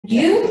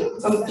you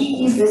from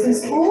EU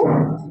Business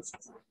School.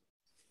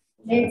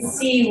 Let's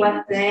see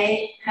what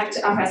they have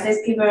to offer. Let's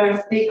give her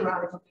a big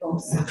round of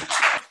applause.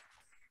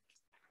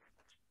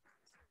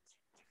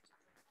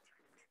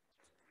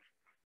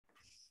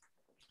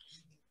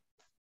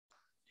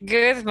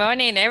 Good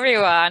morning,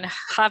 everyone.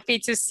 Happy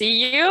to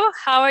see you.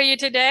 How are you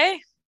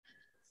today?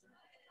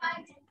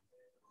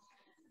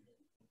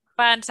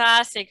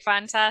 Fantastic,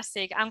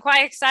 fantastic. I'm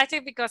quite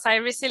excited because I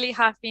recently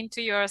have been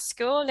to your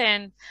school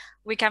and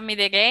we can meet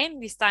again,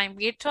 this time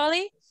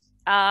virtually.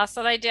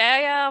 So the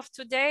idea of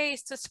today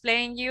is to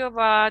explain you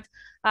about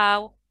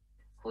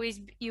who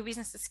is your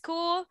business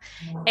school,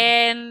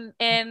 and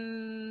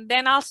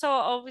then also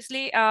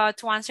obviously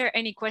to answer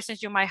any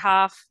questions you might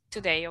have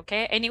today.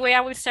 Okay, anyway,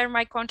 I will share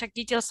my contact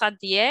details at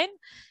the end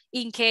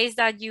in case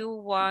that you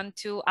want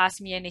to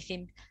ask me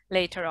anything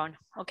later on.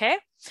 Okay,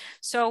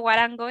 so what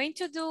I'm going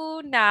to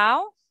do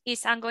now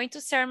is I'm going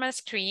to share my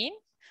screen,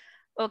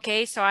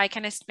 okay, so I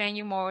can explain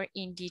you more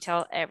in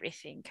detail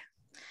everything.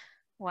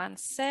 1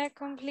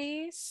 second,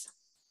 please.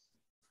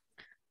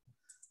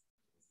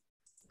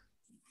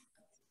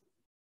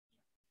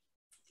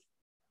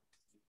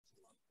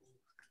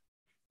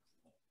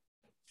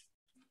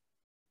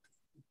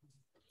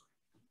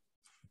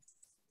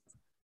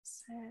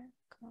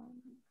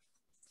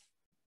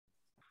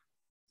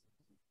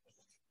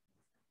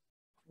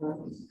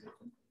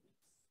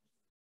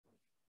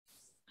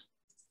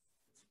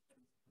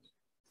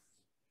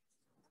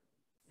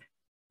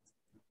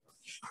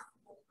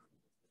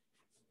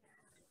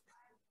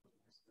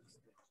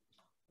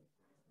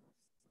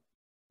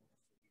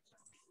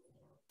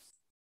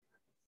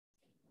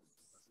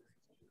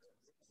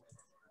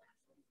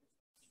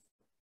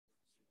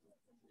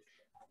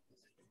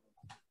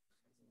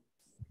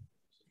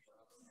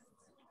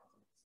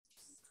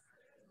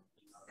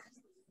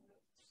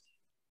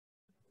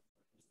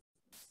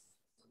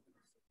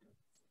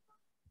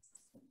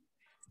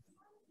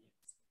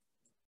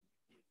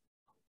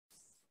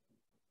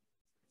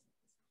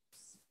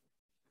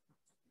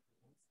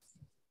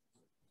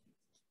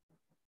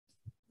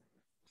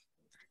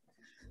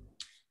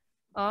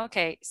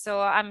 Okay, so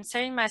I'm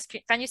sharing my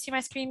screen. Can you see my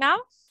screen now?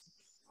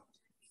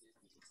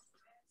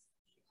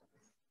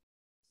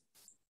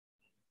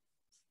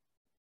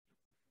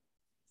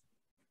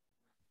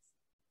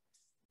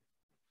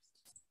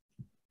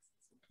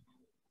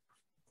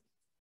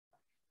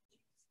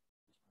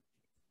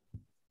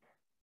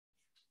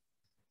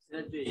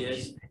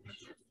 Yes.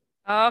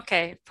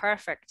 Okay,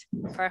 perfect,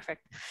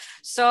 perfect.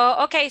 So,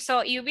 okay,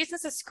 so your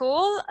business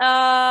school,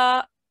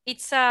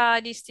 it's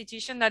an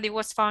institution that it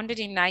was founded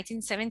in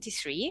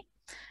 1973.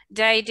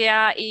 The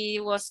idea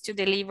it was to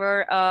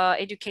deliver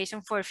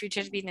education for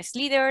future business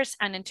leaders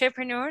and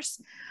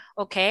entrepreneurs.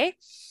 Okay,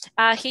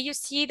 here you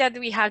see that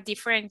we have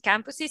different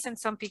campuses and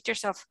some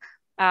pictures of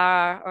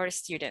our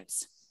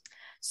students.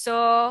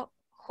 So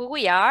who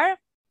we are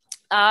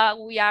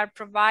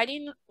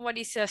providing what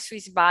is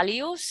Swiss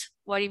values,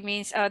 what it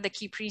means, the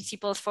key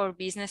principles for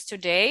business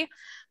today,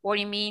 what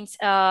it means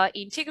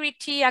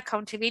integrity,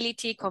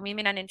 accountability,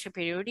 commitment, and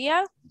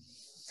entrepreneurial.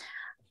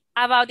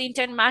 About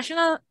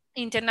international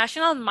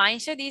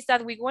mindset is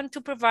that we want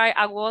to provide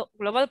a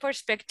global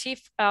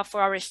perspective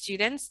for our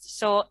students.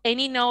 So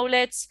any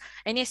knowledge,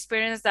 any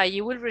experience that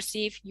you will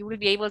receive, you will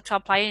be able to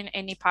apply in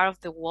any part of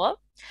the world.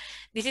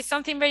 This is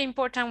something very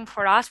important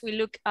for us. We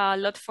look a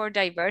lot for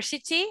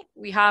diversity.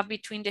 We have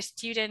between the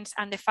students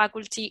and the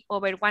faculty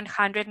over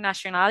 100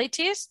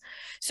 nationalities.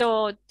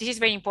 So this is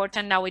very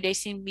important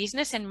nowadays in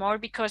business and more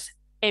because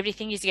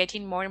everything is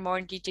getting more and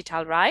more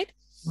digital, right?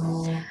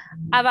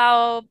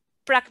 About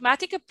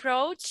pragmatic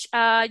approach,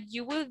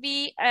 you will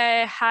be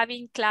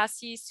having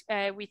classes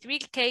with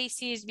real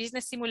cases,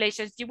 business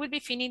simulations. You will be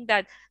feeling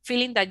that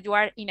you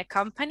are in a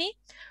company.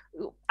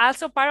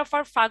 Also, part of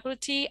our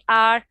faculty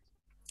are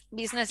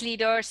business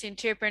leaders,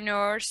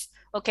 entrepreneurs.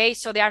 Okay,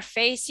 so they are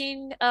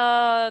facing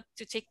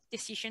to take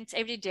decisions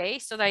every day.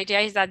 So the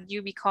idea is that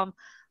you become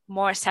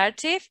more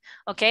assertive.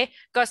 Okay,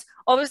 because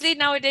obviously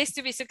nowadays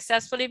to be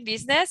successful in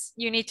business,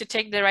 you need to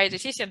take the right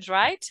decisions,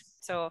 right?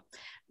 So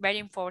very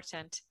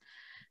important.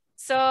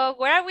 So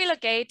where are we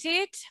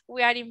located?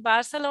 We are in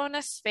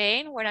Barcelona,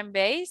 Spain, where I'm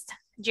based,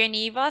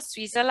 Geneva,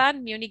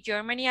 Switzerland, Munich,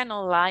 Germany, and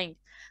online.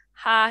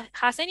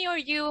 Has any of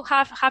you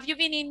have you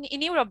been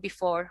in Europe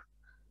before?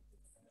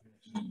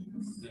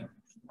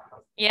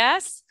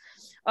 Yes.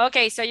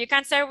 Okay, so you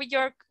can share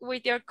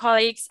with your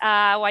colleagues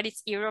what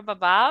is Europe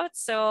about.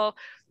 So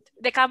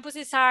the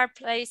campuses are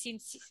placed in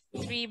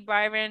 3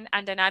 vibrant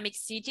and dynamic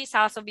cities,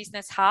 also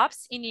business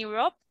hubs in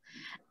Europe.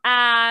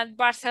 And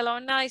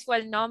Barcelona is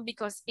well known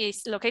because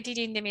it's located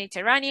in the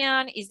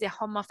Mediterranean, is the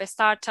home of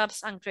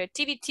startups and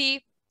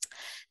creativity.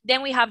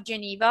 Then we have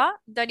Geneva,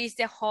 that is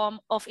the home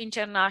of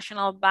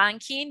international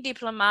banking,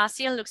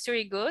 diplomacy, and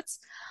luxury goods.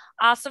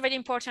 Also, very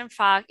important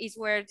fact is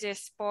where the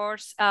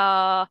sports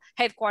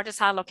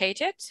headquarters are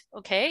located.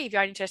 Okay, if you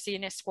are interested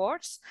in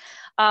sports.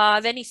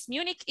 Then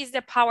Munich is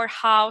the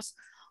powerhouse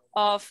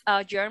of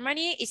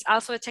Germany. It's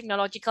also a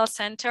technological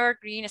center,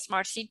 green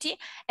smart city.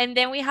 And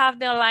then we have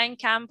the online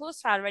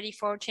campus already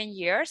for 10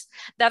 years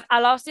that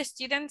allows the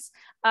students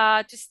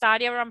to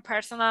study around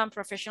personal and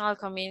professional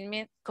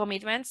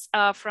commitments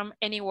from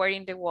anywhere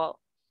in the world.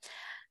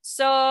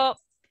 So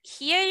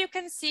here you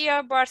can see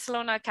our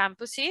Barcelona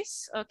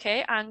campuses.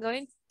 Okay, I'm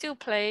going to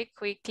play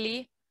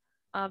quickly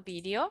a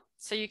video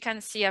so you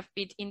can see a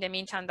bit in the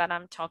meantime that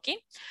I'm talking.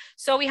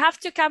 So we have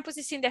 2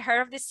 campuses in the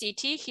heart of the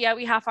city. Here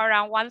we have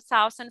around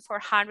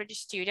 1,400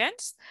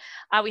 students.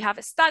 We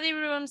have study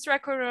rooms,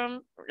 record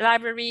room,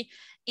 library.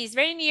 Is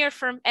very near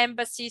from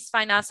embassies,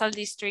 financial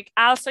district.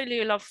 Also,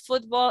 you love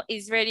football.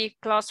 Is very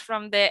close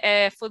from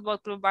the Football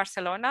Club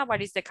Barcelona,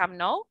 what is the Camp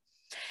Nou.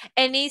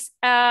 And it's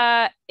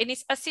a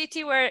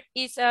city where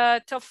it's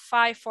top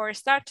 5 for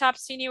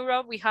startups in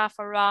Europe. We have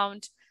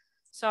around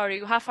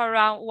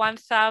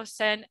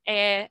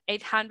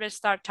 1,800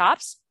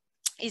 startups.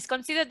 It's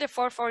considered the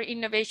 4th for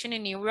innovation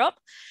in Europe.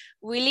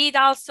 We lead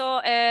also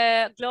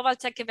global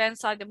tech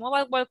events like the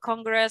Mobile World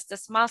Congress, the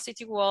Smart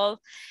City World,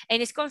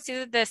 and it's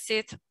considered the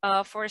 6th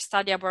for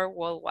study abroad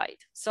worldwide.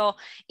 So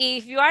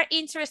if you are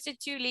interested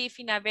to live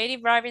in a very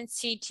vibrant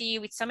city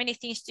with so many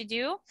things to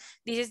do,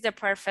 this is the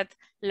perfect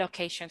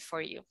location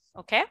for you,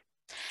 okay?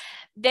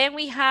 Then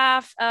we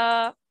have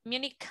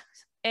Munich,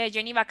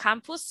 Geneva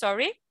campus,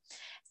 sorry.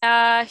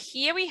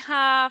 Here we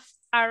have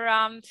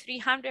around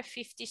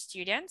 350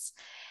 students.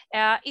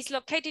 It's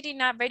located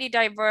in a very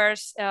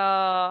diverse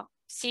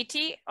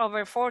city,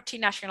 over 40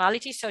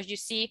 nationalities. So you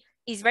see,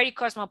 it's very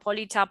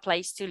cosmopolitan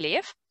place to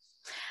live.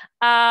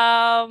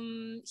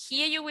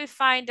 Here you will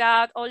find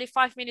out only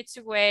 5 minutes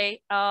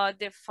away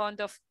the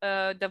font of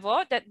the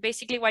Vaud, that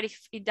basically what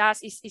it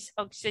does is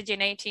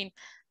oxygenating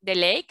the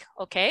lake,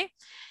 okay?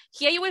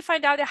 Here you will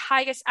find out the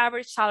highest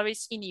average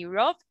salaries in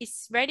Europe.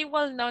 It's very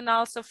well known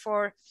also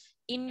for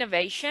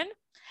innovation,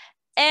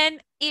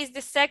 and is the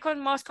 2nd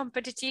most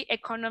competitive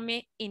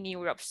economy in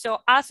Europe.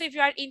 So also if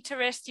you are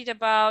interested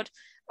about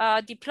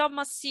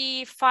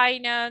diplomacy,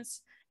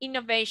 finance,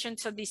 innovation,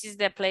 so this is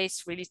the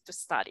place really to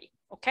study,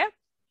 okay?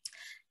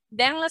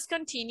 Then let's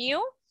continue.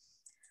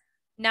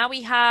 Now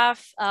we have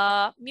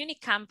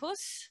Munich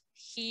campus.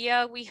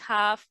 Here we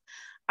have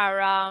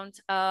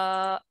around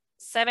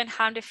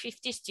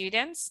 750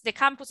 students. The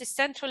campus is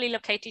centrally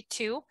located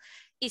too.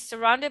 Is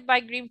surrounded by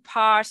green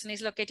parks and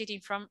is located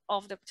in front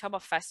of the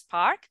Oktoberfest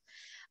Park.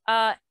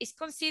 It's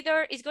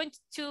going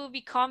to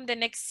become the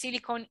next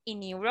Silicon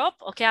in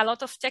Europe. Okay, a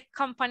lot of tech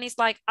companies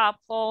like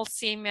Apple,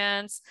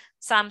 Siemens,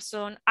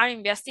 Samsung are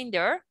investing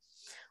there.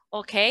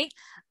 Okay,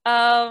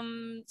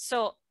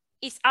 so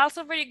it's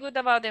also very good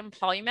about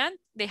employment.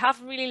 They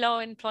have really low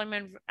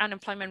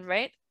unemployment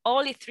rate,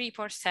 only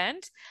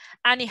 3%,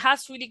 and it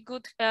has really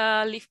good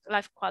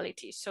life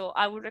quality. So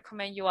I would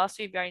recommend you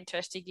also, if you are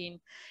interested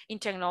in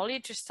technology,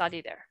 to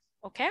study there,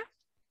 okay?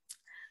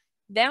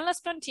 Then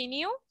let's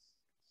continue.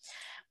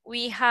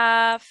 We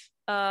have,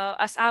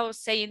 as I was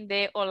saying,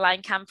 the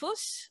online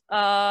campus.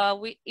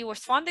 It was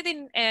founded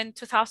in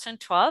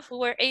 2012. We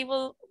were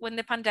able, when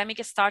the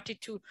pandemic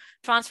started, to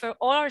transfer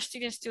all our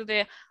students to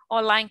the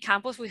online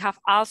campus. We have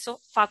also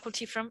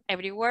faculty from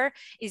everywhere.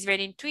 It's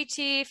very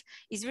intuitive,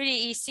 it's really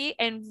easy,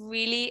 and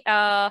really,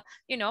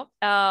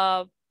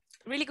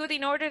 really good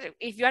in order,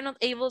 if you are not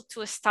able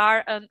to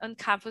start on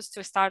campus,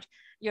 to start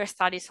your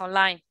studies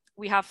online.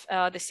 We have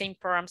the same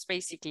programs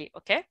basically,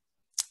 okay?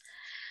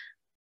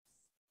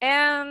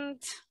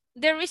 And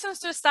the reasons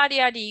to study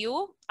at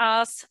EU,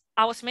 as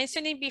I was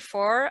mentioning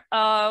before,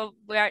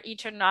 we are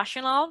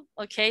international,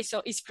 okay?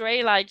 So it's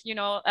great, like,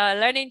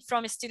 learning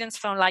from students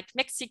from like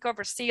Mexico,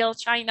 Brazil,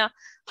 China.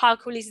 How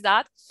cool is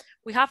that?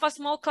 We have a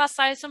small class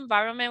size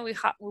environment. We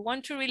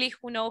want to really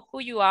know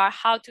who you are,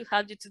 how to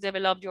help you to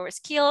develop your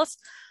skills.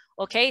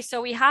 Okay,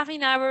 so we have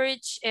an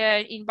average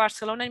in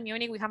Barcelona and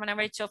Munich, we have an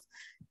average of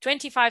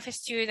 25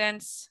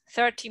 students,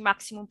 30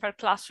 maximum per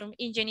classroom.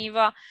 In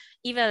Geneva,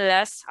 even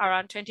less,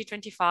 around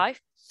 20-25.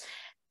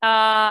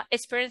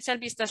 Experiential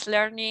business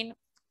learning.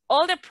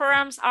 All the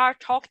programs are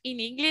taught in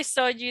English,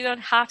 so you don't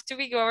have to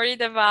be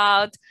worried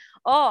about,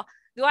 oh,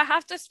 do I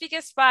have to speak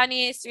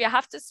Spanish? Do I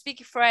have to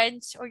speak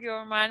French or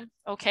German?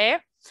 Okay.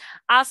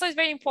 Also, it's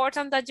very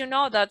important that you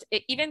know that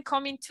even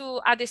coming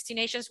to a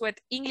destinations where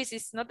English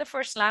is not the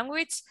first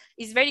language,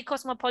 is very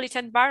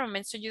cosmopolitan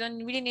environment. So you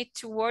don't really need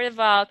to worry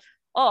about,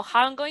 oh,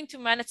 how I'm going to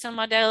manage on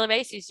my daily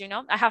basis.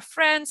 I have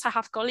friends, I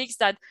have colleagues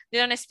that they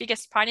don't speak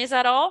Spanish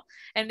at all,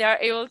 and they are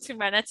able to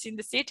manage in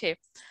the city.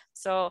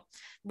 So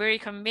very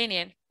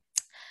convenient.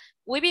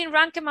 We've been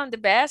ranked among the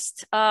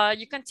best.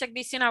 You can check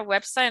this in our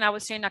website, and I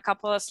will send a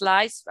couple of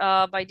slides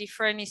by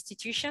different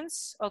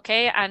institutions,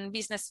 okay, and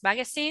business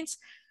magazines.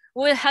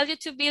 Will help you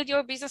to build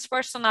your business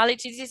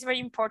personality. This is very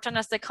important,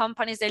 as the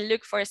companies, they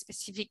look for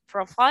specific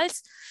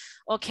profiles,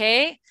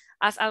 okay?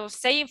 As I was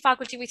saying,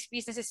 faculty with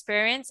business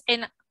experience.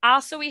 And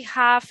also we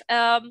have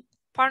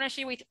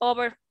partnership with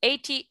over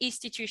 80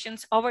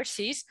 institutions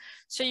overseas,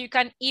 so you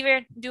can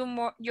even do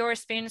more, your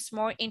experience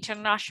more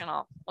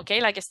international,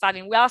 okay, like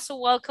studying. We also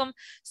welcome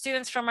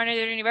students from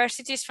other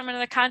universities from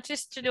other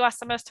countries to do a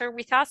semester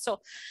with us,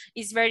 so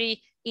it's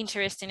very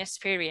interesting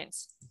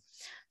experience.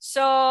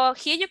 So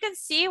here you can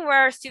see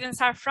where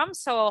students are from,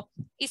 so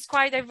it's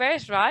quite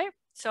diverse, right?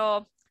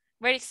 So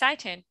very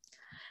exciting.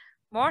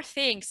 More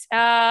things.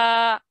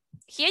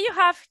 Here you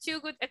have two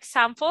good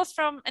examples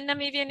from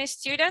Namibian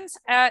students.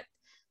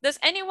 Does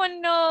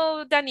anyone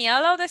know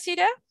Daniela da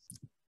Cida?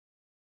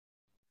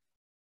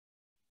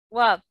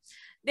 Well,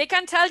 they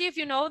can tell you, if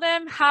you know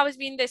them, how has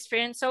been the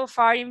experience so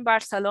far in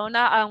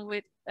Barcelona and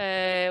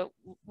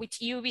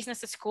with EU Business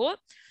School.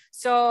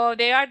 So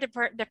they are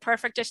the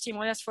perfect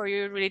testimonials for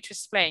you really to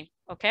explain,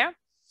 okay?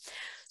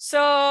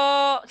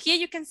 So here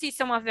you can see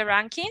some of the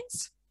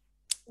rankings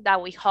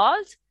that we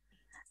hold.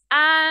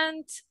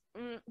 And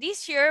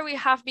this year we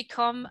have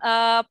become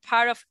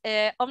part of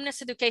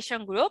Omnes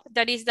Education Group,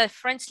 that is the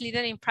French leader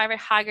in private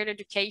higher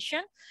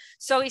education.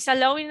 So it's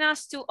allowing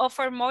us to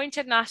offer more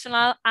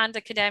international and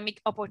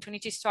academic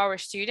opportunities to our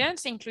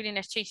students, including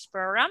exchange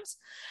programs.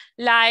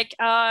 Like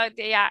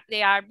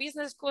they are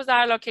business schools that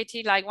are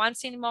located like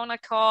one's in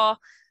Monaco,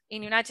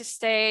 in United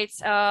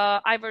States,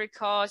 Ivory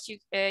Coast,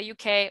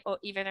 UK, or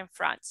even in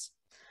France.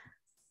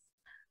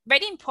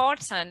 Very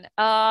important.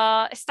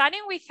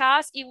 Studying with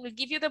us, it will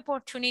give you the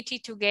opportunity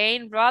to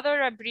gain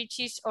rather a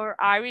British or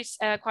Irish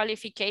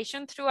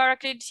qualification through our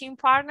accrediting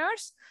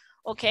partners.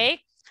 Okay,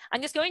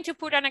 I'm just going to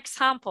put an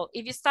example.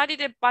 If you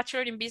studied a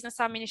Bachelor in Business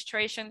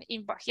Administration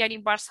here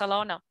in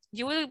Barcelona,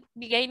 you will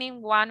be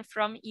gaining one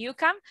from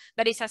UCAM,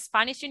 that is a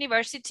Spanish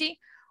university,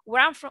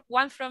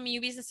 one from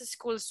EU Business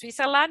School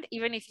Switzerland,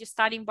 even if you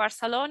study in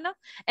Barcelona,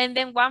 and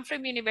then one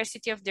from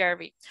University of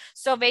Derby.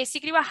 So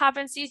basically what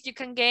happens is you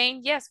can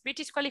gain, yes,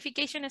 British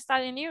qualification and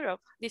study in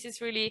Europe. This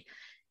is really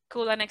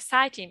cool and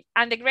exciting.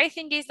 And the great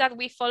thing is that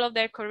we follow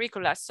their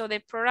curricula. So the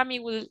program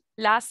will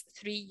last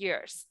 3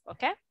 years,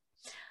 okay?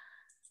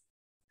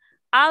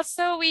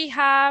 Also, we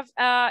have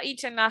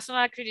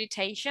international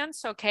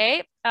accreditations,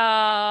 okay?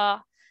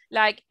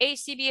 Like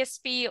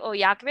ACBSP or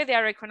IACBE, they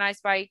are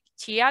recognized by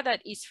TIA,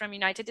 that is from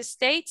United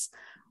States.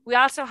 We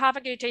also have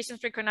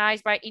accreditations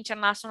recognized by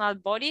international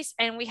bodies,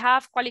 and we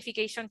have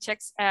qualification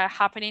checks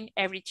happening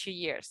every 2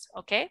 years,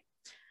 okay?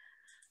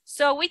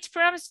 So which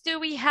programs do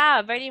we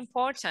have? Very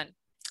important.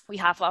 We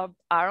have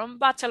our own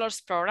bachelor's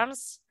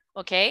programs,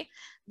 okay?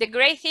 The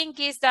great thing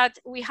is that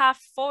we have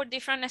 4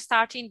 different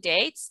starting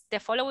dates. The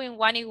following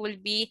one, it will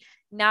be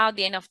now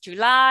the end of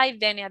July,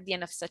 then at the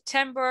end of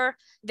September,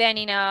 then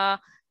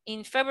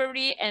in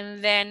February,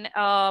 and then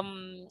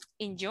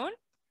in June.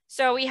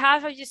 So we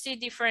have, as you see,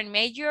 different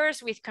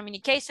majors with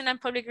communication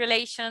and public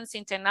relations,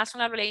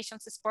 international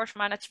relations, sports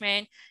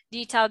management,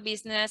 digital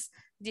business,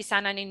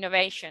 design and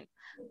innovation.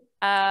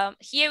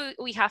 Here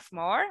we have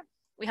more.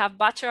 We have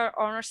bachelor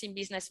honors in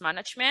business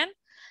management.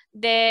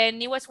 The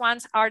newest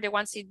ones are the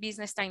ones in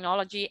business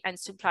technology and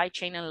supply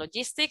chain and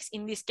logistics.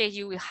 In this case,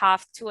 you will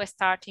have 2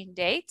 starting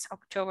dates,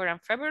 October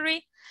and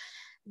February.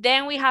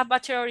 Then we have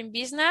bachelor in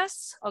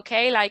business,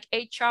 okay, like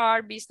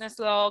HR, business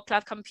law,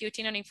 cloud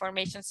computing and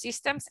information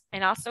systems,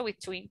 and also with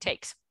 2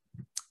 intakes.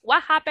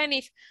 What happens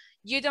if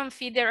you don't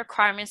fit the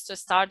requirements to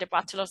start the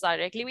bachelor's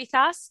directly with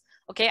us?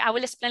 Okay, I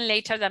will explain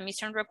later the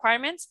admission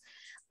requirements.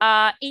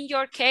 In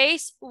your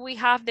case, we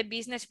have the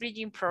business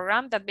bridging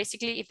program that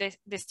basically if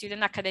the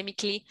student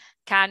academically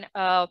can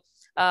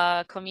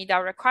commit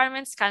our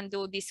requirements, can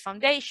do this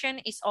foundation.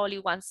 It's only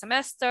 1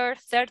 semester,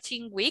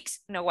 13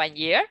 weeks, no 1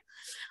 year.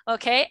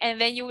 Okay, and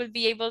then you will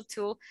be able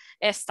to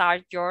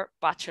start your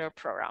bachelor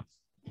program.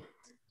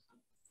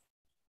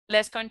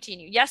 Let's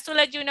continue. Just to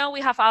let you know,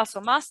 we have also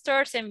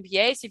masters,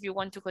 MBAs, if you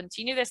want to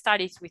continue the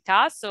studies with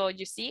us. So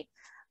you see,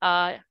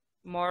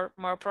 more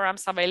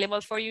programs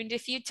available for you in the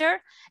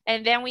future.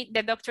 And then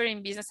the doctorate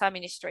in business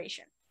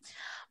administration.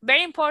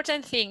 Very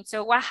important thing.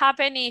 So what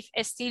happens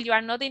if still you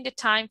are not in the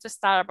time to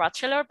start a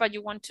bachelor, but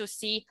you want to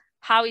see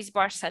how is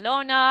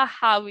Barcelona,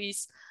 how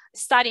is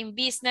studying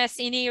business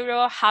in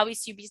Europe, how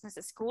is your business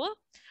school?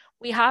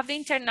 We have the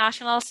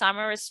International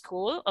Summer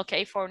School,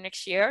 okay, for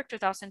next year,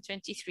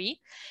 2023.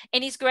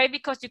 And it's great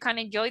because you can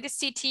enjoy the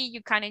city,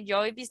 you can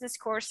enjoy business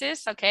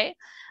courses, okay?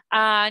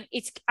 And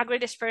it's a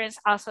great experience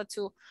also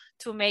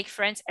to make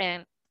friends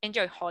and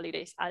enjoy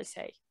holidays, I'll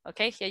say,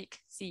 okay? Here you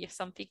can see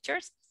some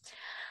pictures.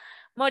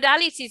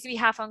 Modalities we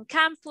have on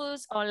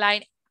campus,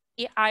 online,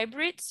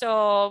 hybrid.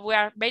 So we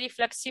are very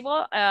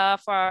flexible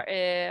for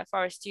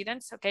our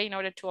students, okay, in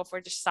order to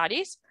offer the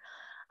studies.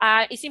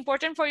 It's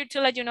important for you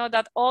to let you know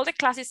that all the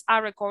classes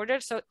are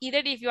recorded. So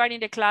either if you are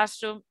in the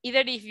classroom, either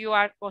if you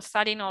are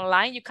studying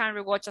online, you can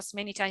rewatch as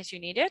many times you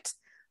need it.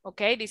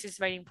 Okay, this is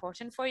very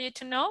important for you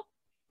to know.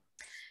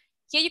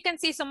 Here you can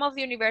see some of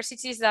the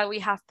universities that we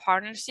have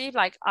partnership,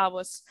 like I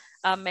was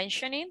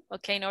mentioning,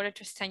 okay, in order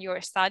to extend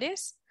your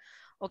studies.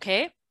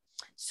 Okay,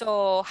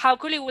 so how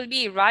cool it will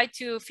be, right,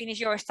 to finish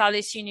your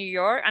studies in New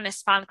York and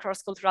expand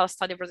cross-cultural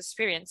study abroad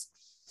experience.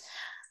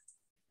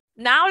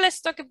 Now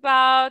let's talk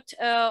about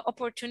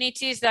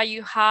opportunities that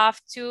you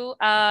have to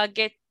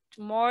get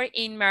more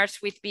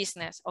immersed with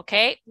business,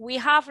 okay? We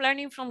have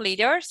learning from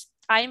leaders.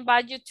 I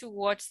invite you to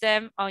watch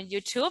them on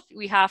YouTube.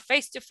 We have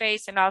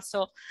face-to-face and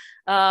also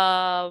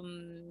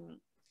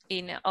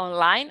in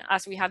online,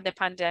 as we had the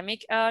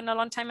pandemic not a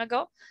long time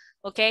ago.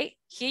 Okay,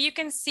 here you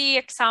can see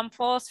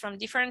examples from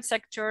different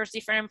sectors,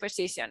 different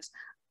positions.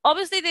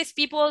 Obviously, these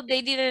people,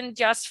 they didn't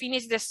just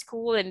finish the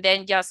school and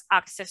then just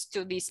access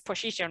to this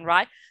position,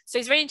 right? So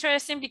it's very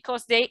interesting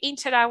because they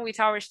interact with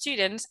our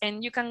students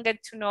and you can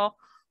get to know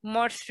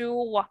more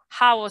through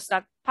how was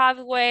that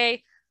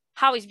pathway,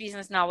 how is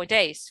business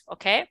nowadays,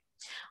 okay?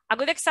 A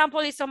good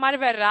example is Omar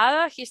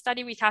Berrada. He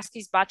studied with us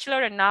his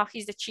bachelor and now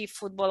he's the Chief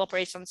Football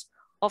Operations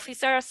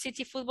Officer at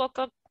City Football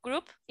Club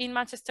Group in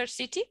Manchester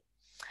City.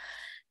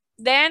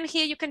 Then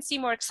here you can see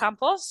more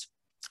examples,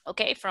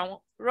 okay, from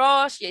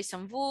Roche,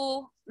 Jason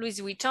Wu, Louis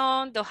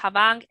Vuitton, Doha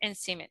Bank, and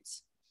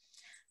Siemens.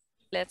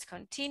 Let's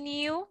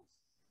continue.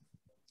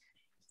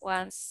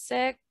 1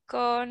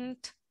 second.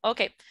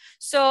 Okay,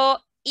 so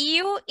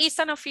EU is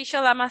an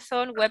official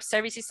Amazon Web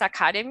Services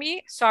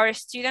Academy. So our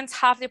students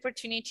have the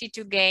opportunity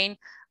to gain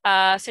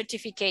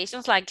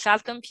certifications like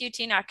cloud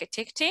computing,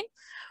 architecting.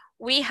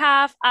 We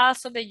have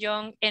also the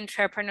Young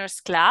Entrepreneurs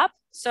Club.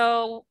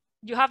 So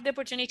you have the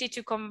opportunity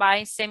to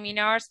combine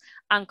seminars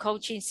and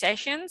coaching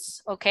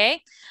sessions,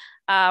 okay?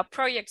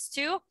 Projects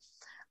too.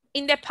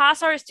 In the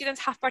past, our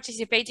students have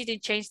participated in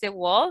Change the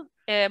World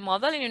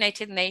model in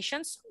United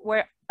Nations,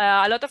 where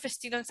a lot of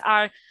students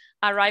are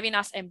arriving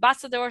as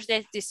ambassadors.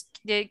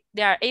 They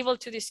are able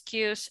to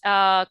discuss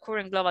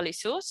current global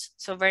issues,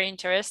 so very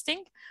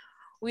interesting.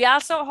 We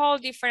also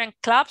hold different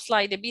clubs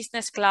like the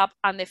Business Club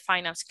and the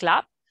Finance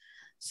Club.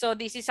 So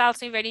this is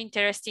also very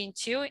interesting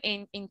too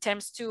in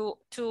terms to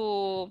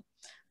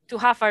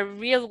have a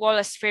real world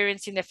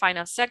experience in the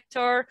finance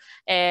sector,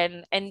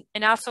 and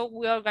also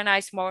we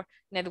organize more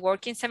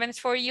networking events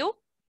for you.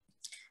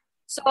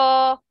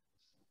 So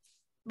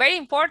very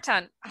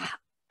important,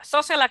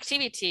 social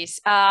activities.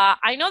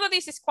 I know that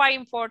this is quite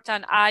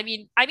important. I've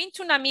been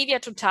to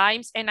Namibia 2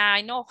 times and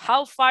I know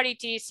how far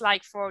it is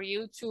like for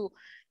you to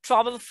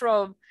travel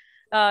from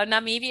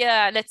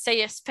Namibia, let's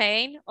say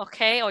Spain,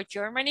 okay, or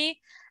Germany.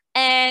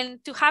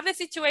 And to have the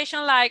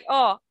situation like,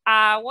 oh,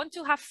 I want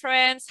to have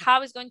friends,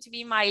 how is going to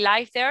be my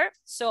life there?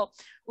 So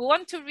we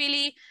want to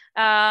really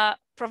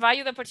provide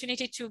you the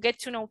opportunity to get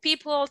to know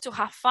people, to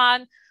have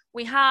fun.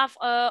 We have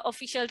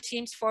official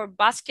teams for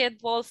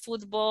basketball,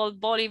 football,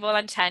 volleyball,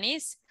 and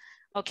tennis.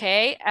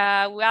 Okay,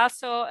 we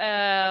also,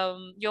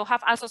 you'll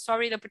have also,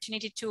 the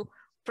opportunity to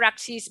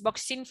practice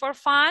boxing for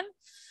fun.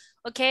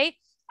 Okay.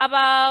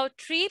 About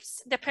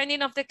trips,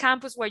 depending on the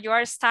campus where you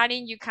are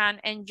studying, you can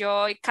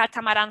enjoy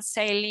catamaran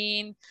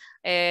sailing,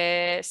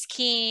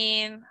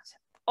 skiing.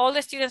 All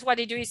the students, what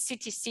they do is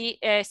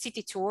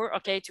city tour,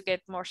 okay, to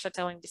get more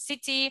settled in the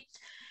city.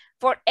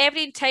 For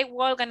every intake,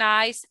 we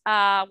organize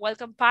a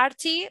welcome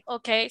party,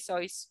 okay, so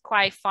it's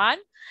quite fun.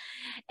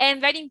 And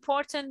very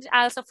important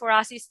also for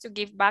us is to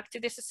give back to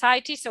the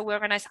society, so we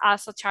organize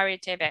also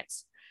charity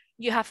events.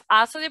 You have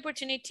also the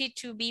opportunity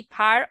to be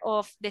part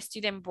of the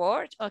student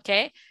board,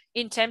 okay?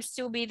 In terms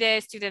to be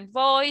the student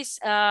voice,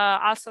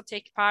 also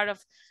take part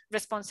of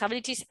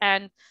responsibilities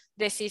and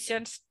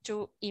decisions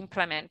to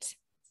implement.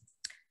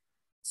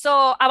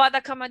 So about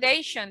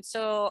accommodation,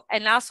 so,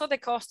 and also the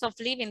cost of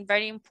living,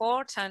 very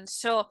important.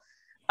 So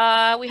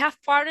we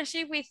have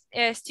partnership with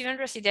student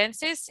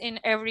residences in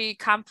every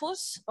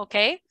campus,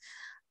 okay?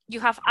 You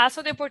have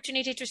also the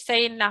opportunity to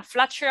stay in a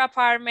flat share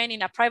apartment,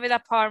 in a private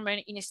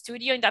apartment, in a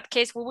studio. In that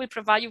case, we will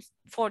provide you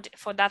for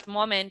that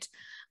moment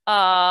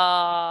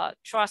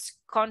trust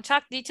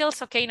contact details,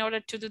 okay, in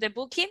order to do the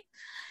booking.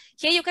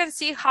 Here you can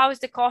see how is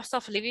the cost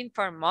of living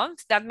per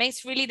month. That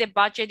makes really the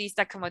budget is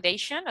the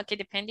accommodation, okay,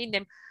 depending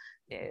on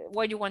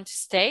where you want to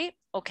stay,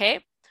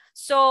 okay.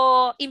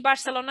 So in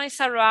Barcelona, it's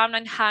around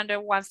 900,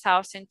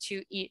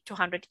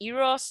 1,200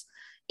 euros.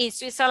 In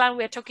Switzerland,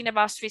 we're talking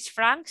about Swiss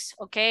francs,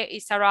 okay?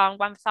 It's around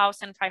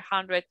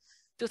 1,500,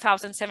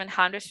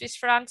 2,700 Swiss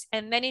francs.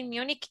 And then in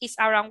Munich, it's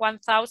around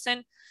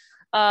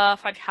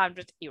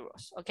 1,500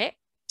 euros, okay?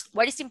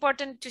 What is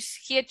important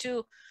here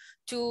to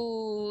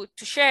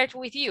share it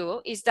with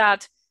you is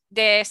that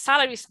the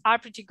salaries are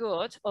pretty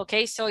good,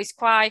 okay? So it's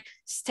quite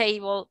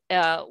stable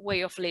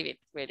way of living,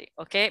 really,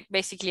 okay?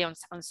 Basically on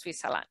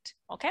Switzerland,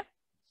 okay?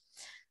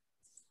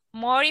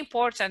 More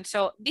important,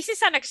 so this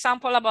is an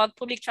example about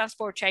public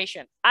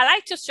transportation. I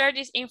like to share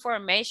this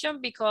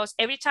information because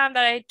every time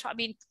that I've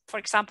been, for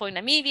example, in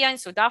Namibia, in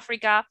South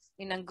Africa,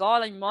 in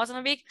Angola, in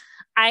Mozambique,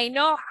 I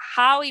know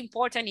how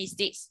important is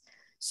this.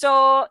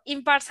 So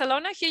in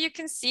Barcelona, here you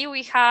can see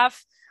we have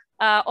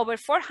over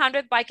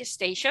 400 bike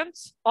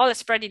stations, all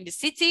spread in the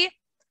city.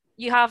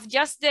 You have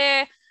just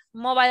the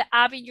mobile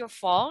app in your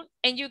phone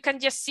and you can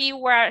just see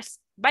where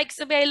bikes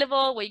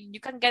available, where you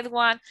can get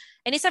one.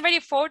 And it's a very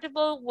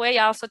affordable way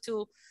also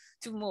to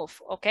move,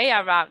 okay,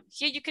 around.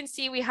 Here you can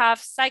see we have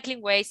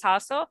cycling ways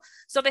also.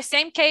 So the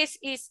same case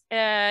is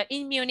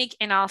in Munich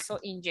and also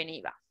in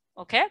Geneva,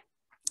 okay?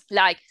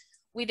 Like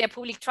with the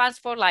public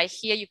transport, like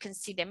here you can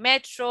see the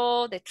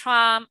metro, the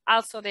tram,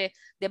 also the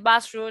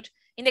bus route.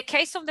 In the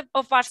case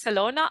of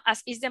Barcelona,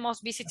 as is the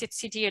most visited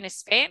city in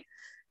Spain,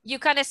 you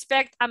can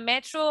expect a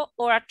metro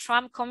or a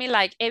tram coming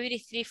like every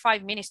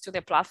 3-5 minutes to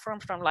the platform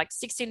from like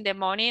 6 in the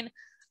morning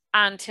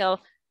until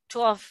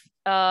 12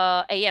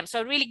 a.m.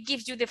 So it really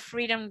gives you the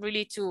freedom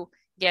really to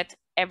get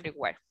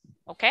everywhere,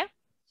 okay?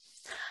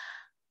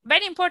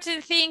 Very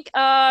important thing,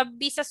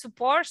 visa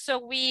support.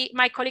 So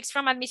my colleagues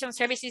from admission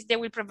services, they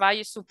will provide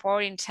you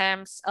support in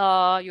terms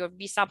of your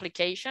visa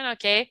application,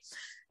 okay?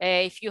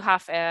 If you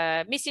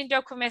have missing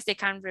documents, they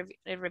can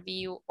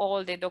review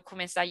all the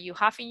documents that you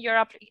have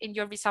in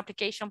your visa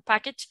application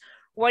package.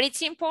 What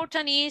it's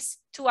important is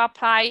to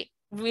apply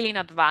really in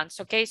advance,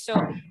 okay? So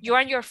you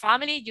and your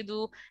family, you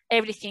do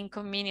everything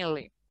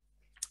conveniently,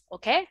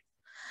 okay?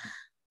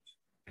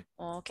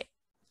 Okay,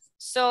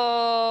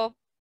 so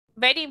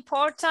very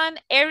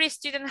important, every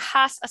student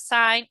has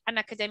assigned an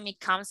academic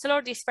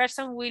counselor. This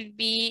person will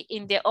be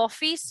in the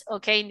office,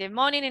 okay, in the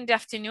morning, in the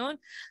afternoon.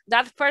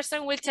 That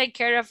person will take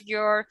care of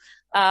your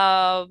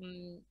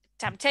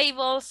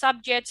timetable,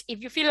 subjects.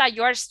 If you feel like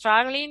you are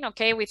struggling,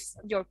 okay, with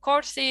your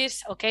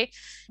courses, okay,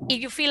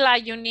 if you feel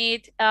like you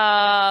need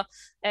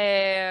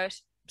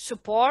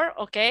support,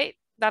 okay,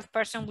 that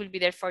person will be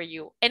there for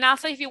you. And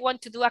also if you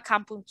want to do a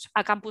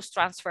campus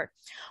transfer.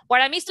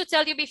 What I missed to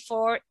tell you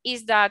before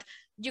is that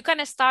you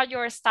can start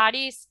your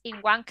studies in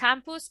one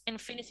campus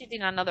and finish it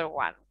in another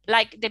one.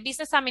 Like the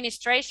business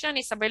administration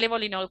is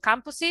available in all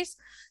campuses.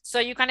 So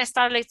you can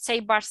start, let's say,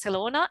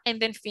 Barcelona and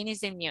then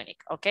finish in Munich,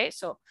 okay?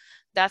 So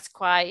that's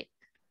quite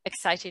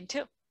exciting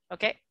too,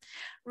 okay?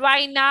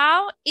 Right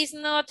now, it's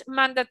not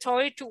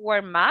mandatory to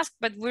wear mask,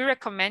 but we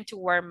recommend to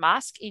wear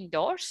mask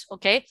indoors,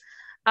 okay?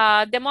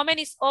 The moment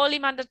is only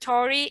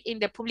mandatory in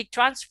the public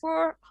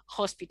transport,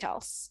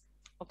 hospitals,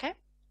 okay?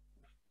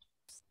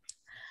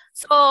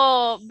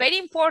 So very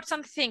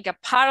important thing, a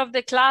part of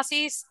the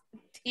classes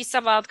is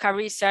about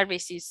career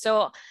services.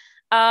 So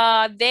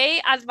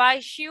they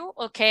advise you,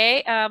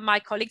 okay,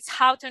 my colleagues,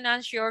 how to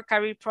enhance your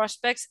career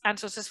prospects and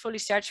successfully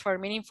search for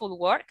meaningful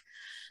work.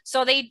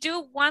 So they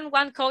do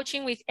one-on-one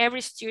coaching with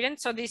every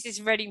student. So this is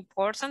very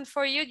important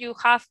for you. You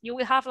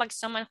will have like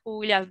someone who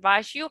will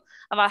advise you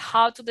about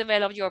how to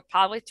develop your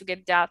pathway to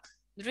get that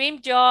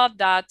dream job,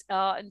 that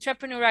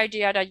entrepreneur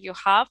idea that you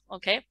have,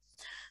 okay?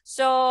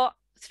 So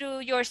through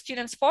your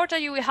students portal,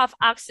 you will have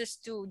access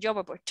to job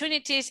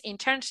opportunities,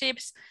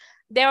 internships.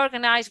 They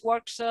organize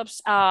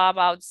workshops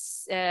about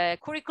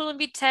curriculum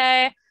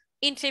vitae,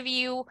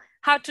 interview,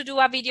 how to do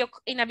a video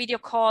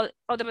call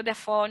over the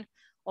phone,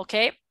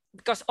 okay?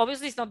 Because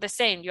obviously it's not the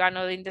same. You are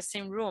not in the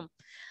same room.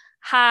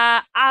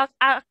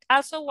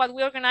 Also, what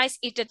we organize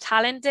is the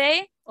talent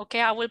day.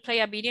 Okay, I will play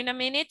a video in a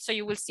minute, so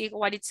you will see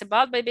what it's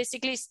about. But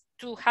basically, it's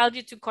to help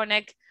you to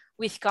connect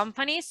with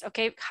companies.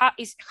 Okay,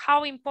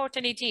 how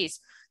important it is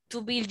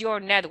to build your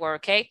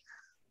network. Okay,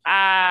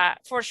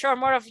 for sure,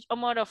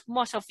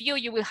 most of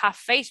you will have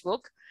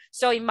Facebook.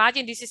 So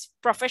imagine this is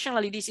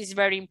professionally, this is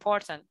very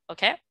important.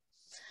 Okay.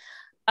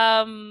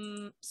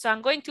 So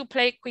I'm going to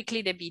play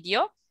quickly the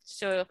video.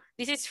 So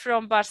this is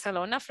from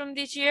Barcelona from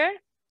this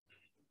year.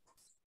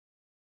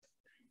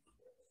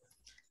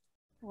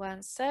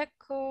 1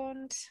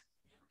 second.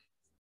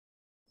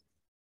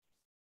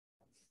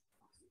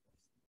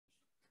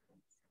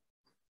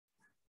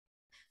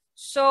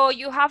 So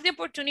you have the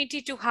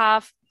opportunity to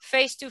have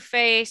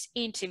face-to-face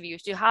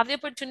interviews. You have the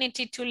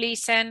opportunity to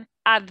listen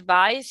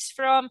advice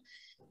from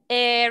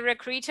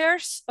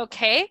recruiters,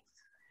 okay?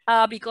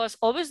 Because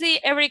obviously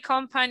every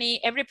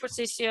company, every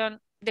position,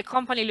 the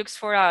company looks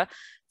for a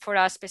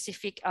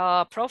specific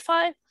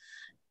profile.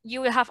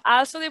 You will have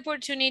also the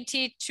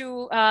opportunity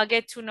to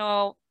get to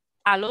know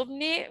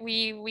alumni.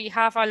 We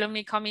have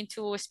alumni coming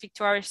to speak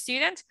to our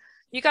students.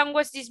 You can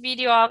watch this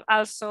video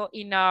also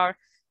in our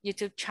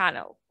YouTube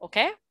channel,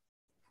 okay?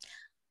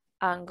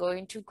 I'm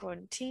going to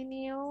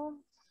continue.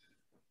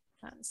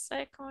 1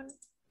 second.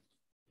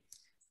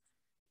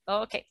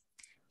 Okay.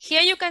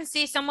 Here you can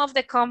see some of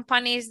the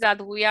companies that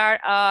we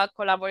are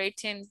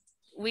collaborating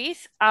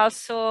with.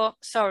 Also,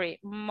 sorry,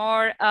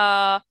 more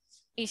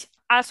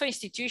also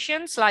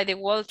institutions like the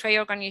World Trade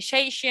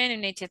Organization,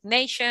 United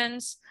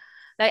Nations.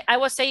 Like I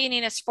was saying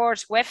in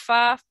sports,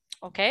 UEFA.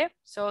 Okay,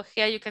 so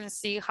here you can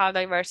see how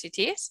diverse it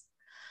is.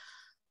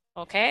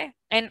 Okay,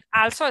 and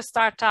also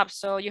startups.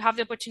 So you have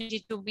the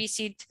opportunity to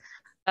visit,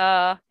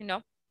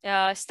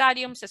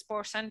 stadiums,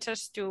 sports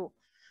centers to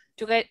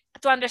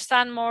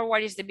understand more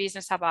what is the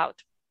business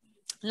about.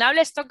 Now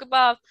let's talk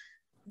about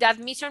the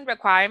admission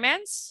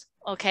requirements.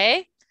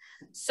 Okay,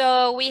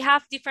 so we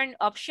have different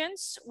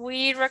options.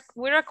 We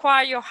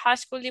require your high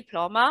school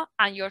diploma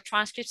and your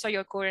transcripts or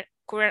your current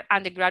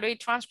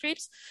undergraduate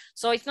transcripts.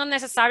 So it's not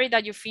necessary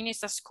that you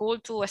finish a school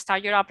to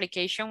start your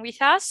application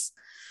with us.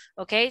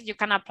 Okay, you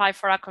can apply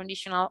for a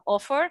conditional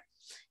offer.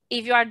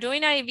 If you are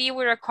doing IB,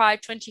 we require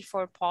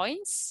 24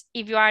 points.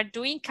 If you are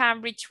doing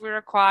Cambridge, we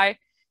require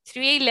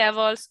 3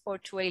 levels or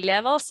 2A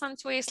levels and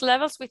 2A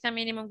levels with a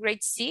minimum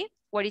grade C,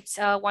 where it's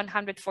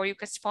 104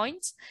 UCAS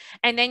points.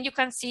 And then you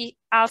can see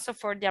also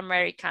for the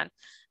American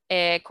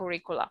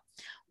curricula.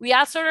 We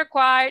also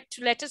require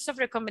 2 letters of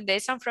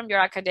recommendation from your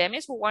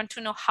academics who want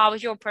to know how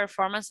your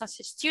performance as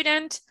a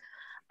student.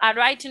 I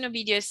write in a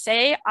video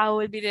essay. I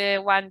will be the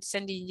one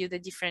sending you the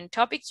different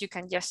topics. You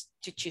can just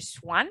choose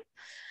one.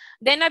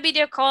 Then a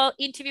video call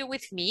interview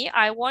with me.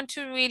 I want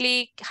to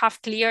really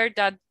have clear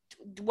that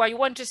what you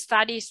want to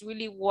study is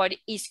really what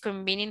is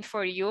convenient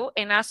for you,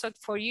 and also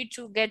for you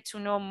to get to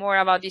know more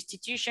about the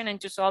institution and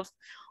to solve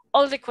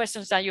all the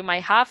questions that you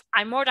might have.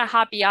 I'm more than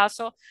happy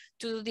also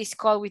to do this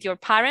call with your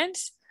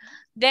parents.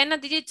 Then a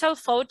digital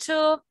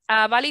photo,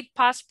 a valid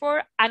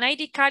passport, an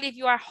ID card if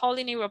you are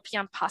holding a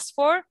European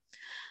passport,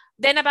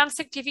 then a bank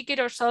certificate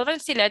or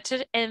solvency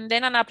letter, and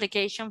then an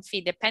application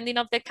fee, depending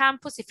on the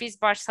campus. If it's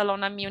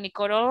Barcelona, Munich,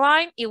 or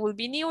online, it will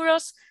be in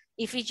euros.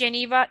 If it's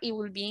Geneva, it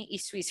will be in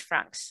Swiss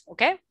francs,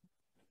 okay?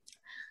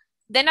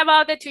 Then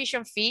about the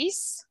tuition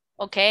fees,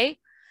 okay?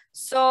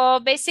 So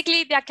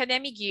basically the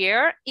academic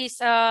year is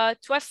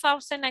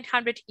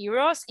 12,900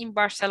 euros in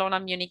Barcelona,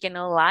 Munich, and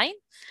online.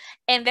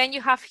 And then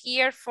you have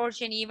here for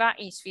Geneva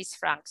in Swiss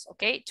francs,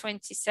 okay?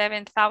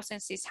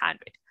 27,600.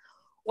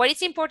 What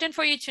is important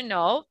for you to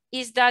know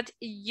is that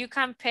you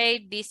can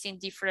pay this in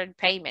different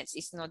payments.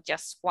 It's not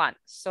just one.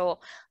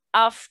 So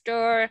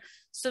after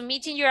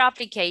submitting your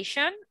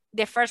application,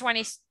 the first one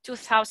is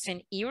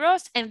 2,000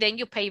 euros, and then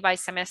you pay by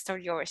semester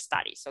your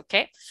studies,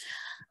 okay?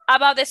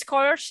 About the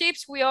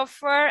scholarships we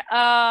offer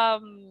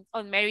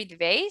on merit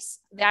base,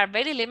 they are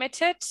very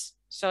limited.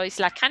 So it's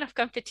like kind of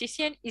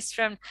competition. It's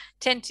from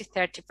 10 to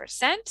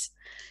 30%.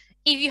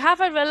 If you have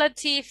a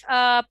relative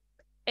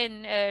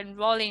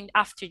enrolling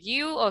after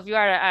you, or if you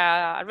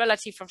are a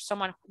relative from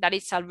someone that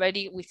is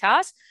already with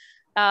us,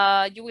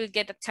 you will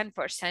get a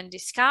 10%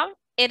 discount.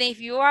 And if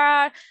you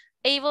are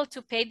able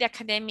to pay the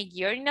academic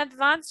year in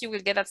advance, you will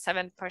get a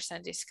 7%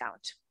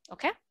 discount,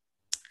 okay?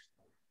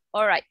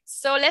 All right,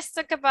 so let's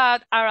talk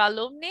about our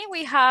alumni.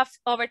 We have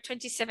over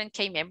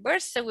 27K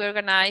members, so we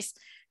organize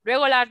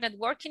regular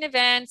networking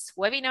events,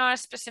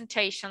 webinars,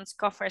 presentations,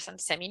 conferences,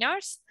 and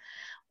seminars.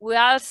 They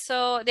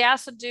also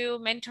do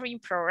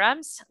mentoring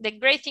programs. The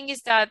great thing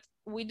is that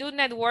we do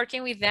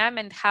networking with them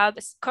and help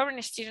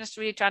current students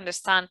really to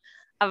understand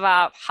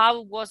about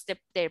how was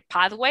their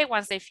pathway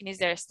once they finish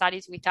their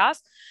studies with us.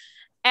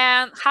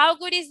 And how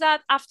good is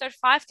that after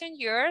 5-10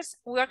 years,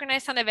 we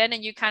organize an event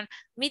and you can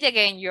meet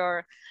again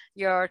your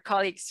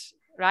colleagues,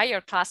 right? Your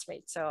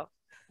classmates. So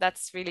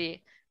that's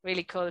really,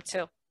 really cool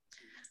too.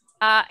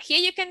 Here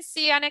you can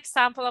see an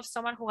example of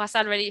someone who has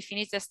already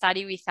finished the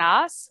study with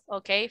us,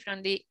 okay,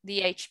 from the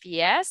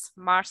HPS,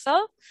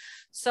 Marcel.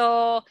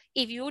 So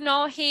if you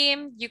know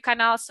him, you can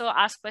also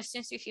ask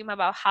questions to him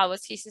about how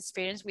was his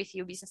experience with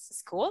your business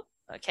school,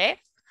 okay?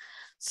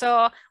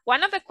 So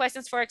one of the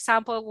questions, for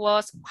example,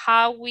 was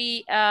how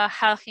we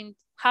help him,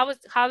 how does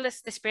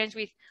the experience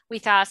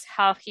with us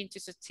help him to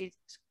succeed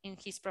in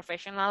his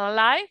professional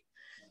life?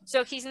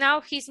 So he's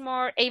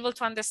more able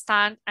to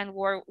understand and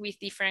work with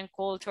different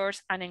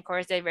cultures and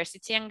encourage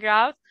diversity and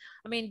growth.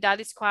 I mean, that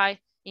is quite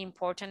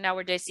important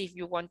nowadays if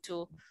you want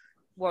to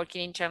work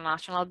in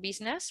international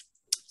business.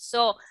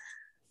 So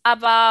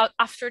about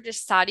after the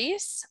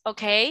studies,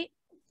 okay,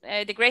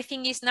 the great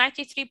thing is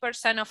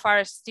 93% of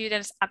our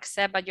students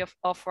accept a job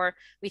offer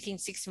within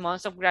 6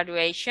 months of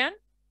graduation.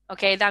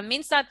 Okay, that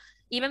means that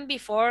even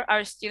before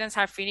our students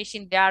are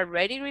finishing, they are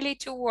ready really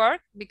to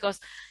work, because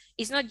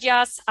it's not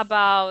just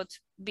about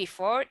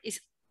before,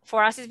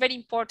 for us it's very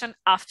important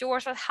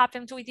afterwards what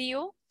happened with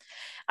you.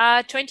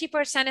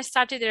 20%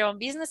 started their own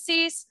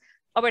businesses.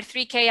 Over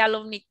 3K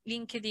alumni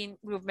LinkedIn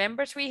group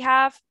members we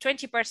have.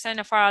 20%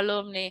 of our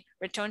alumni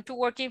return to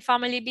work in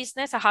family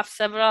business. I have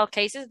several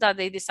cases that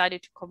they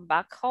decided to come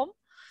back home.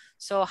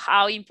 So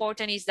how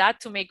important is that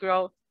to make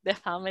grow the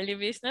family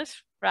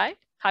business, right?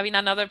 Having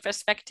another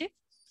perspective.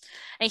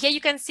 And here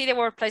you can see the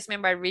work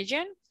placement by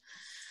region.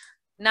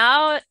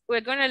 Now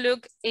we're going to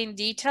look in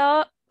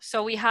detail.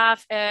 So we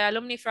have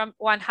alumni from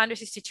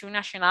 162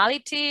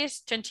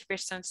 nationalities,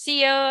 20%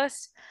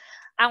 CEOs.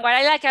 And what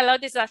I like a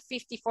lot is that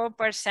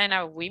 54%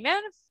 are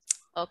women,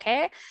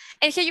 okay?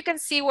 And here you can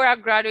see where our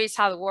graduates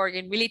have worked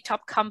in really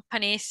top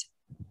companies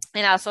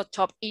and also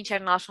top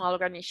international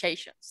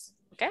organizations,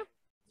 okay?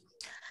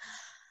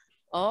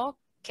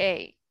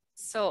 Okay,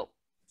 so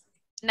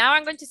now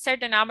I'm going to share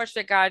the numbers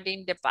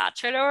regarding the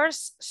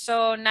bachelors.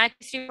 So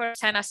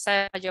 93%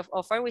 accept a job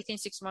offer within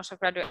 6 months of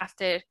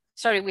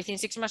within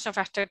 6 months of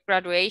after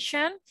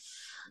graduation.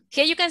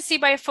 Here you can see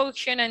by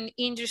function and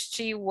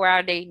industry, where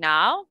are they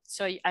now?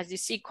 So as you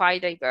see,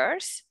 quite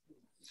diverse,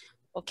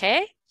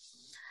 okay?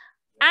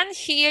 And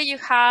here you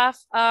have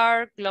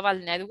our global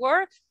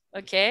network,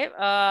 okay?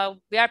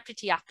 We are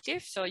pretty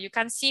active, so you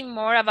can see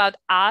more about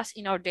us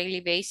in our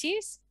daily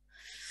basis,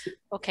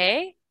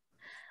 okay?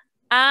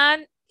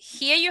 And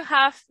here you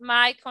have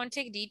my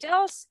contact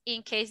details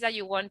in case that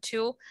you want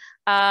to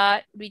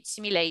reach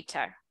me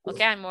later,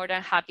 okay? I'm more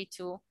than happy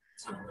to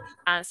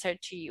answer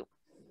to you.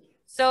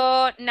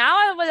 So now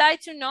I would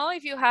like to know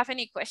if you have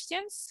any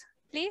questions,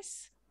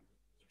 please.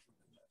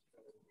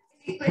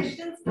 Any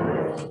questions?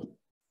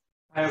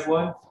 I have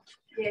one.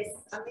 Yes.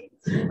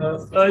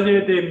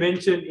 Earlier they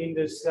mentioned in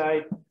the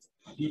slide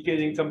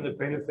detailing some of the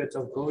benefits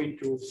of going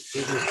to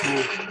business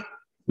school.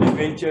 They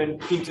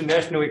mentioned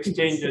international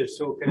exchanges.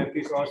 So can I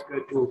please ask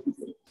her to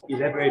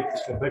elaborate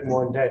a bit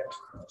more on that?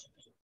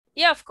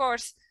 Yeah, of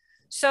course.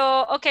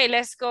 So, okay,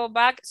 let's go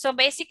back. So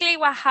basically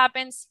what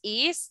happens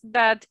is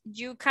that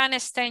you can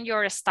extend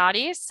your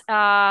studies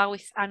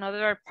with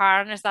another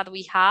partners that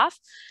we have,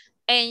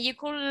 and you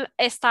could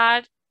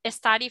start a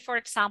study, for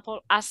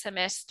example, a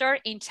semester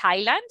in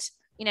Thailand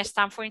in a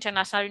Stanford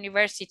International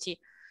University.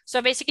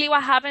 So basically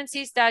what happens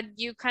is that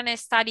you can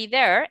study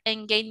there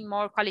and gain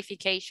more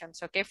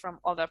qualifications, okay, from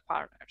other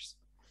partners.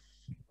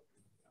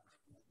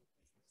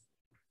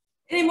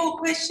 Any more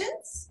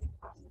questions?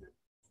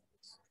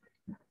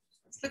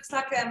 This looks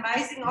like an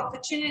amazing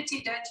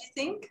opportunity, don't you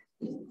think?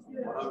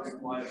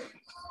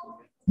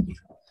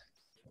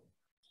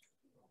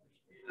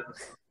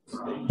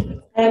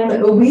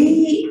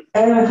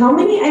 How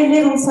many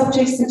A-level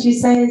subjects did you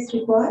say is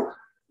required?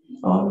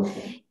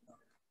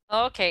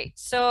 Okay,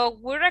 so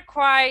we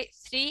require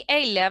 3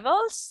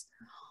 A-levels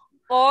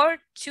or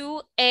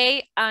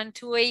 2A and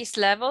 2A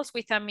levels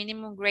with a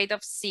minimum grade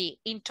of C.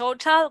 In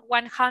total,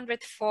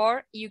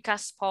 104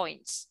 UCAS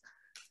points,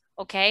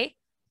 okay?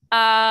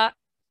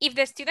 If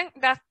the student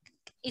that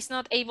is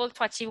not able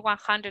to achieve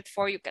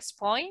 104 UCAS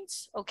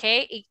points,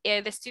 okay,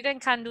 the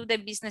student can do the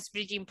business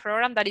bridging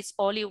program that is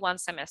only 1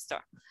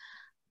 semester.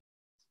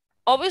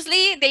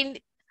 Obviously,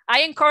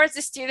 I encourage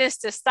the students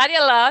to study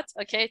a lot,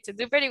 okay, to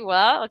do very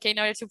well, okay, in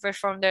order to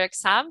perform their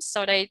exams.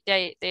 So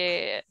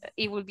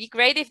it would be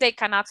great if they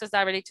can access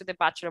directly to the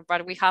bachelor,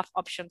 but we have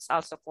options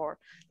also for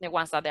the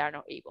ones that they are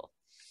not able.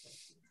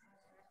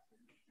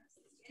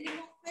 Any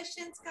more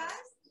questions, guys?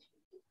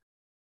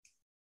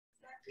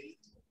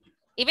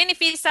 Even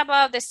if it's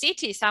about the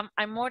cities,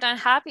 I'm more than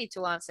happy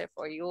to answer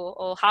for you.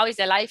 Or how is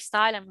the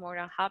lifestyle? I'm more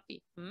than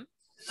happy.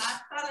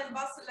 Lifestyle in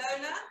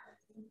Barcelona?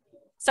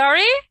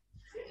 Sorry?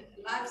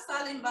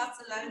 Lifestyle in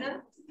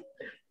Barcelona?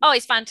 Oh,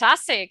 it's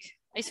fantastic.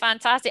 It's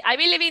fantastic. I've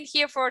been living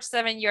here for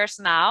 7 years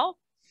now.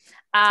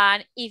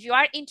 And if you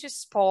are into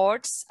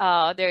sports,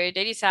 there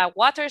is a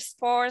water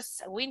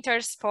sports,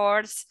 winter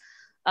sports.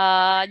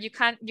 You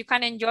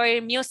can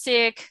enjoy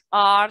music,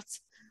 art.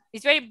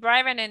 It's very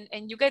vibrant,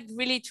 and you get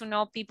really to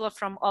know people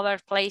from other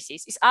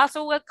places. It's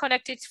also well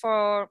connected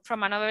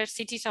from another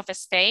cities of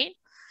Spain.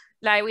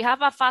 Like we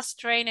have a fast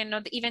train, and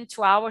not even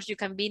 2 hours, you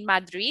can be in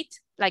Madrid,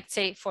 like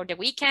say for the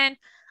weekend.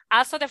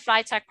 Also, the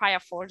flights are quite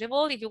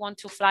affordable if you want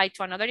to fly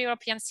to another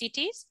European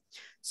cities.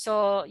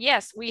 So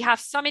yes, we have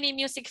so many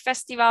music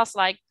festivals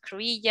like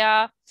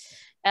Cruilla.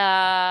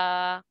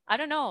 I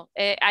don't know.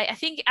 I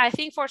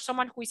think for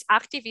someone who is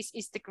active,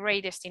 is the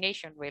great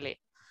destination, really.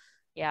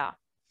 Yeah.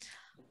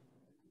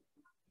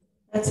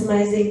 That's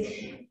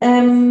amazing.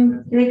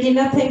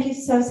 Regina, thank you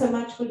so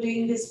much for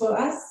doing this for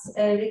us.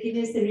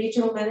 Regina is the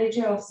regional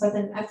manager of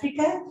Southern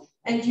Africa,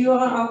 and you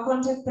are our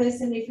contact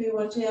person if we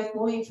want to have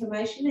more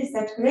information. Is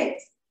that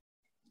correct?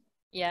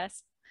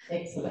 Yes.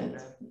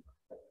 Excellent.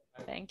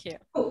 Thank you.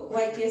 Oh,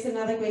 wait, here's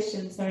another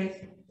question.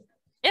 Sorry.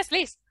 Yes,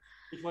 please.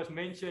 It was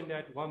mentioned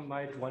that one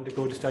might want to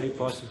go to study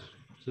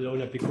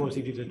Barcelona because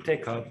it is a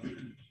tech hub,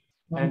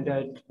 and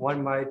that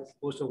one might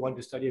also want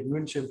to study at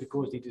München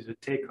because it is a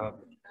tech hub.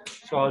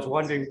 So I was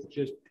wondering,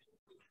 just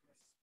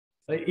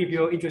if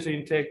you're interested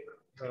in tech,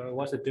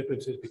 what's the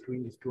differences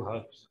between these 2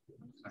 hubs?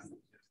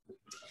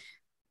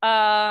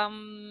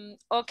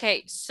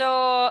 Okay,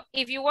 so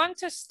if you want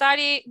to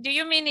study, do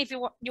you mean if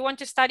you want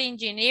to study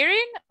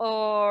engineering,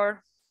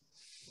 or?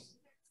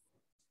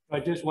 I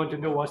just want to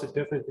know what's the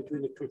difference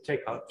between the 2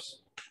 tech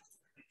hubs.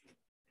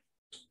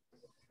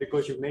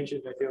 Because you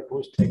mentioned that they are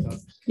both tech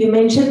hubs. You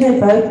mentioned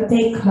they're both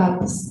tech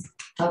hubs.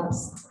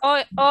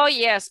 Oh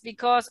yes,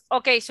 because,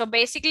 okay, so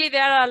basically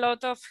there are a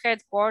lot of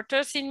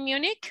headquarters in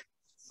Munich,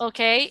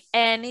 okay,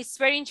 and it's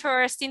very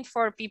interesting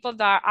for people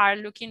that are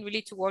looking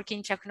really to work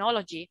in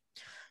technology.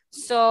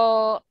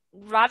 So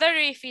rather,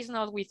 if it's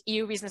not with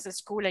EU Business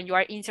School and you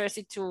are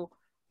interested to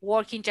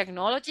work in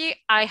technology,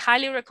 I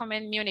highly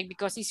recommend Munich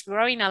because it's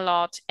growing a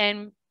lot,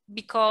 and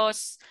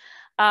because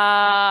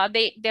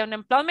the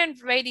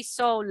unemployment rate is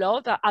so low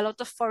that a lot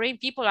of foreign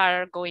people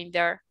are going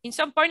there. In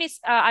some points,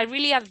 I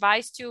really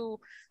advise to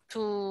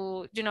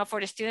for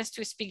the students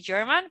to speak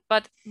German,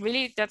 but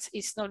really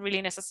it's not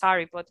really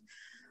necessary. But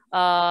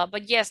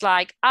yes,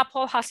 like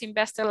Apple has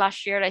invested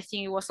last year, I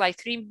think it was like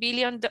 $3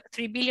 billion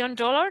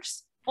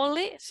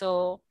only.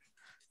 So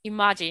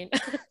imagine.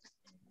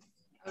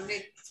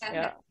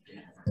 Yeah.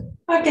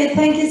 Okay,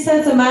 thank you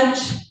so much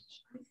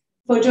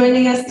for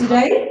joining us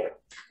today.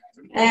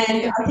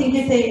 And I think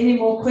if there are any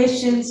more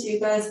questions, you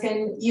guys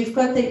you've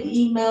got the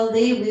email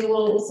there. We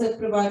will also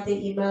provide the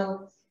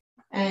email,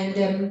 and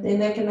then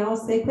they can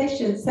ask their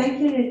questions. Thank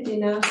you,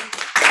 Regina.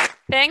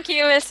 Thank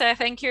you, Ilse.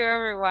 Thank you,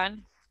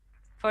 everyone,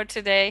 for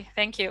today.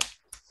 Thank you.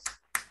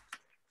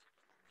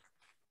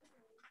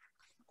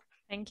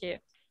 Thank you.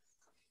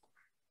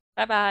 Bye.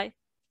 Bye-bye.